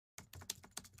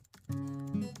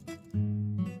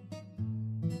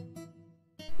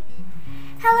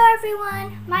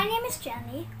everyone, my name is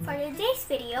Jenny. For today's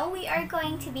video, we are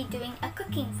going to be doing a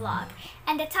cooking vlog.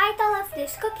 And the title of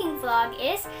this cooking vlog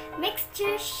is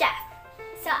Mixture Chef.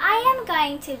 So I am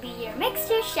going to be your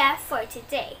mixture chef for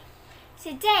today.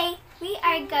 Today, we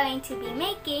are going to be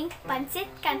making pancit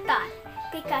canton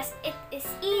because it is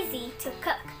easy to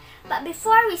cook. But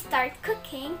before we start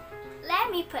cooking, let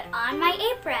me put on my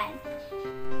apron.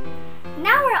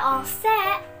 Now we're all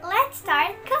set, let's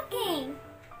start cooking!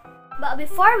 But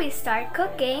before we start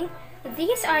cooking,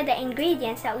 these are the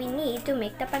ingredients that we need to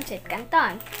make the pancit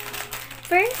canton.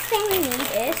 First thing we need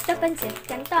is the pancit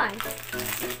canton.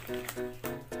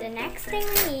 The next thing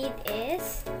we need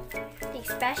is the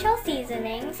special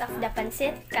seasonings of the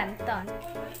pancit canton.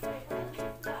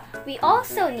 We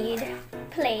also need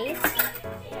plate,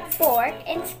 fork,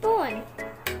 and spoon.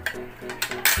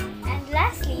 And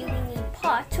lastly, we need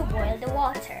pot to boil the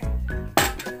water.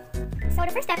 So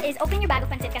the first step is opening your bag of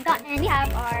pancit canton, and we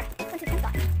have our pancit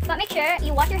canton. But make sure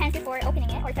you wash your hands before opening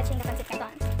it or touching the pancit canton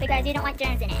because you don't want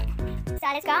germs in it. So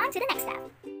let's go on to the next step.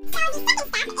 So the second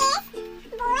step is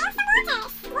boil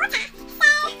some water. So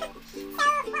what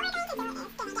we're going to do is gonna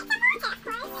get some water, of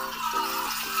course.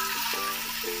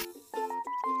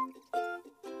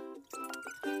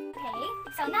 Okay,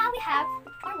 so now we have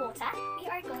our water. We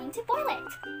are going to boil it.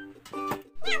 Now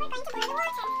we're going to boil the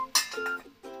water.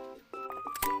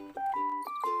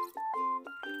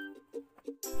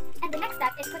 And the next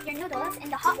step is put your noodles in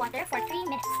the hot water for 3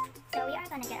 minutes. So we are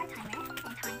gonna get our timer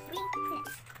on time 3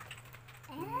 minutes.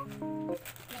 And make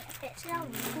a bit slowly.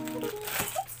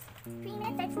 Oops! 3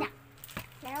 minutes is now.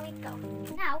 There we go.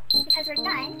 Now, because we're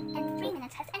done and 3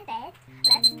 minutes has ended,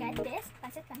 let's get this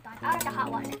pancit canton out of the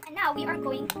hot water. And now we are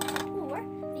going to pour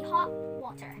the hot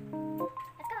water.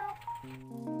 Let's go!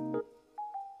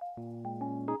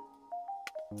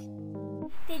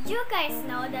 Did you guys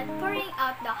know that pouring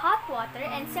out the hot water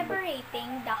and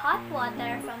separating the hot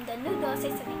water from the noodles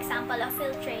is an example of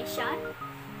filtration?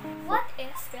 What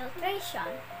is filtration?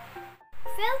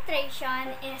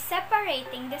 Filtration is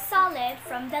separating the solid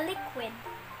from the liquid.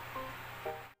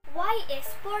 Why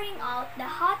is pouring out the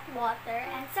hot water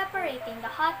and separating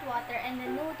the hot water and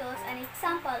the noodles an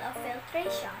example of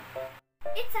filtration?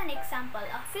 It's an example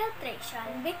of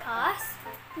filtration because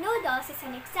noodles is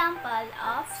an example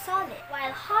of solid,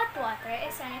 while hot water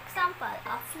is an example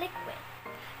of liquid.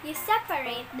 You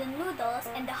separate the noodles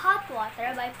and the hot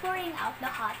water by pouring out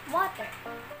the hot water.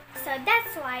 So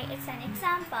that's why it's an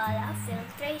example of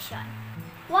filtration.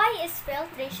 Why is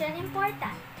filtration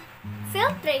important?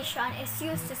 Filtration is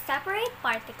used to separate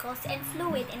particles and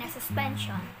fluid in a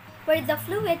suspension, where the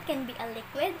fluid can be a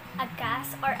liquid, a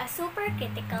gas, or a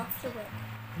supercritical fluid.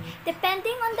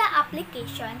 Depending on the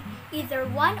application, either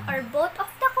one or both of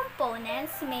the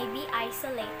components may be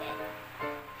isolated.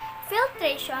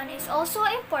 Filtration is also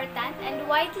important and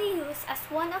widely used as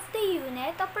one of the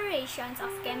unit operations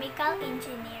of chemical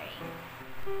engineering.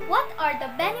 What are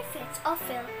the benefits of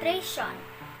filtration?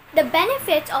 The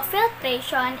benefits of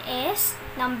filtration is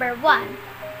number 1.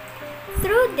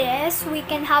 Through this, we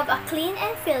can have a clean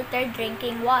and filtered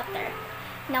drinking water.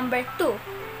 Number 2.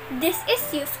 This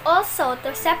is used also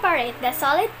to separate the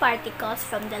solid particles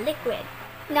from the liquid.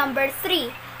 Number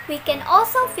 3. We can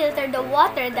also filter the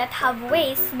water that have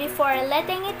waste before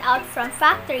letting it out from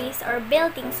factories or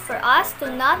buildings for us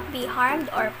to not be harmed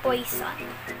or poisoned.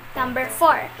 Number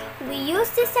 4. We use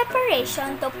this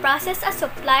separation to process a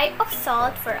supply of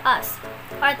salt for us,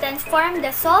 or transform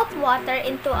the salt water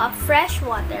into a fresh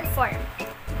water form.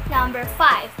 Number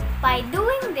 5. By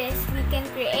doing this, we can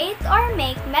create or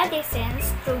make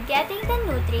medicines through getting the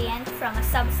nutrient from a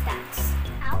substance.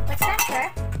 Now, let's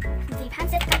transfer the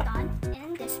pancit canton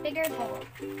in this bigger bowl.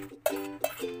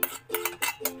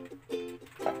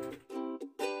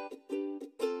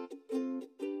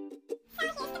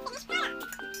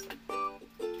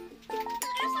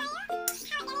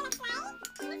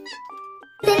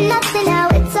 Nothing now,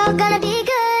 it's all gonna be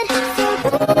good.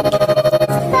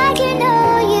 Like you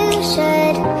know you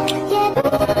should. Yeah.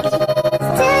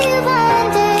 Till you've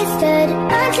understood.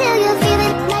 Until you feel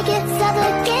it like it's up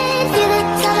again. Feel it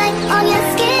sunlight on your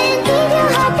skin. Keep your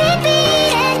heartbeat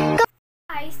beating.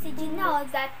 Guys, did you know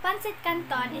that pancit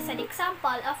canton is an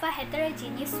example of a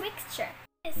heterogeneous mixture?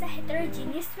 It's a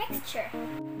heterogeneous mixture.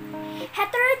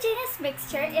 Heterogeneous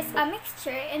mixture is a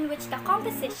mixture in which the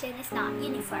composition is not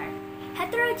uniform.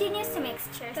 Heterogeneous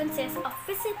mixture consists of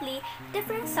visibly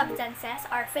different substances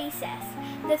or phases.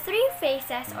 The 3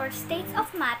 phases or states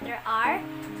of matter are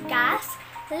gas,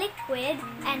 liquid,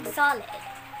 and solid.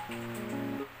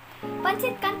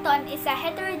 Pancit Canton is a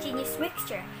heterogeneous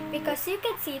mixture because you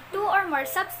could see two or more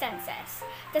substances.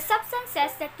 The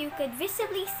substances that you could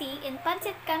visibly see in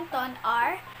Pancit Canton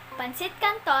are Pancit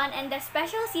Canton and the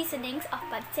special seasonings of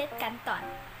Pancit Canton.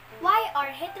 Why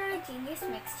are heterogeneous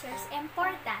mixtures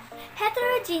important?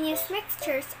 Heterogeneous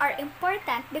mixtures are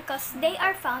important because they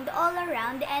are found all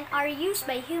around and are used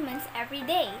by humans every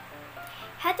day.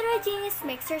 Heterogeneous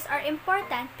mixtures are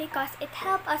important because it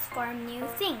helps us form new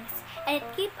things and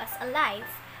it keeps us alive.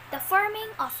 The forming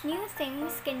of new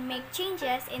things can make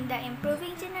changes in the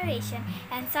improving generation,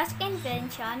 and such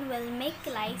invention will make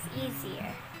life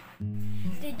easier.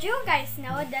 Did you guys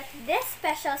know that this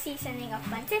special seasoning of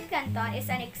Pancit Canton is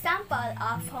an example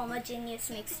of homogeneous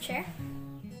mixture?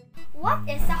 What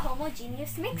is a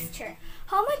homogeneous mixture?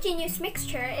 Homogeneous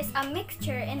mixture is a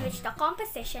mixture in which the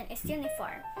composition is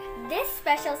uniform. This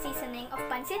special seasoning of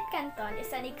Pancit Canton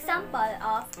is an example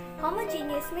of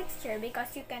homogeneous mixture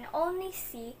because you can only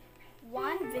see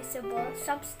one visible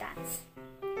substance.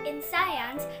 In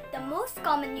science, the most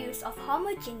common use of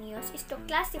homogeneous is to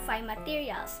classify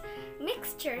materials.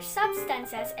 Mixtures,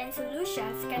 substances, and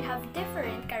solutions can have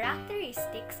different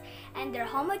characteristics, and their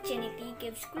homogeneity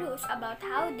gives clues about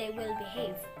how they will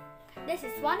behave. This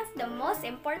is one of the most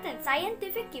important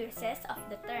scientific uses of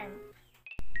the term.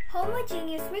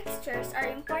 Homogeneous mixtures are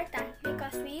important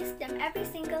because we use them every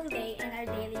single day in our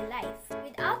daily life.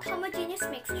 Without homogeneous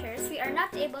mixtures, we are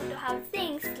not able to have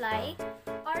things like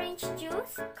orange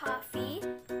juice, coffee,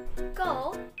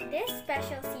 Coke, this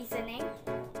special seasoning,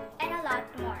 and a lot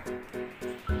more.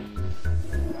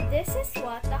 This is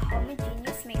what the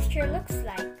homogeneous mixture looks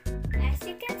like. As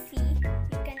you can see,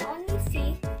 you can only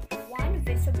see one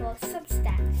visible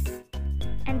substance.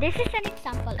 And this is an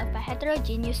example of a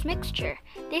heterogeneous mixture.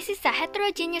 This is a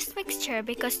heterogeneous mixture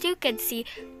because you could see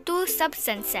two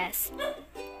substances,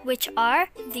 which are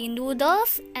the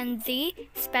noodles and the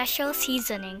special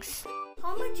seasonings.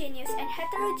 Homogeneous and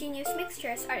heterogeneous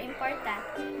mixtures are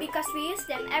important because we use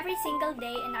them every single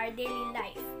day in our daily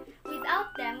life.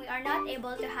 Without them, we are not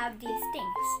able to have these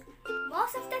things.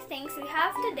 Most of the things we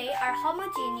have today are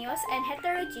homogeneous and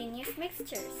heterogeneous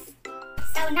mixtures.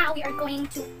 So now we are going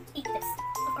to eat this,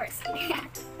 of course.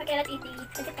 Okay, let's eat the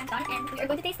Pancit Canton and we are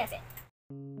going to taste test it.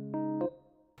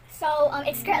 So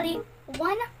it's currently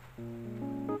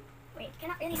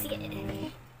cannot really see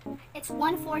it. It's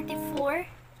 1:44.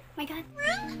 My God.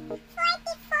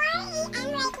 1:44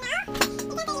 AM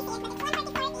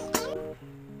right now.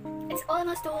 It's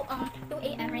almost 2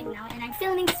 AM right now and I'm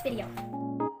filming this video.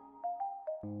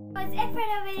 That's it for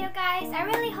the video, guys. I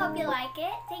really hope you like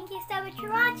it. Thank you so much for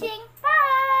watching.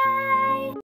 Bye!